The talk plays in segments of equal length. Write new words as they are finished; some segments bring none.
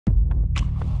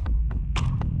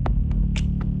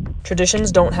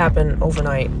Traditions don't happen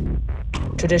overnight.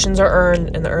 Traditions are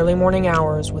earned in the early morning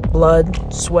hours with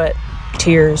blood, sweat,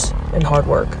 tears, and hard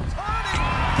work.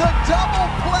 The double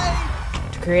play!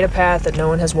 To create a path that no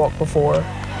one has walked before,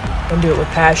 and do it with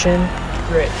passion,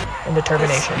 grit, and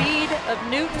determination. The speed of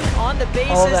Newton on the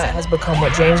bases. All of that has become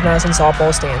what James Madison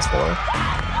softball stands for.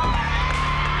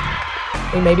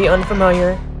 We may be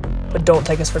unfamiliar, but don't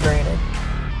take us for granted.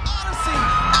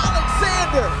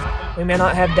 Alexander! We may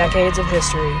not have decades of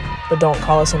history, but don't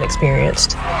call us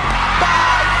inexperienced. Five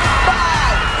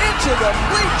into the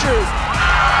bleachers!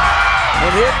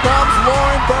 And here comes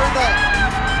Lauren Burnett.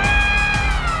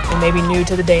 We may be new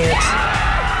to the dance,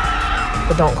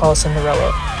 but don't call us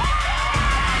Cinderella.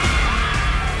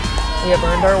 We have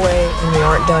earned our way, and we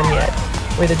aren't done yet.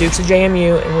 We're the Dukes of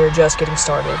JMU, and we're just getting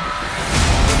started.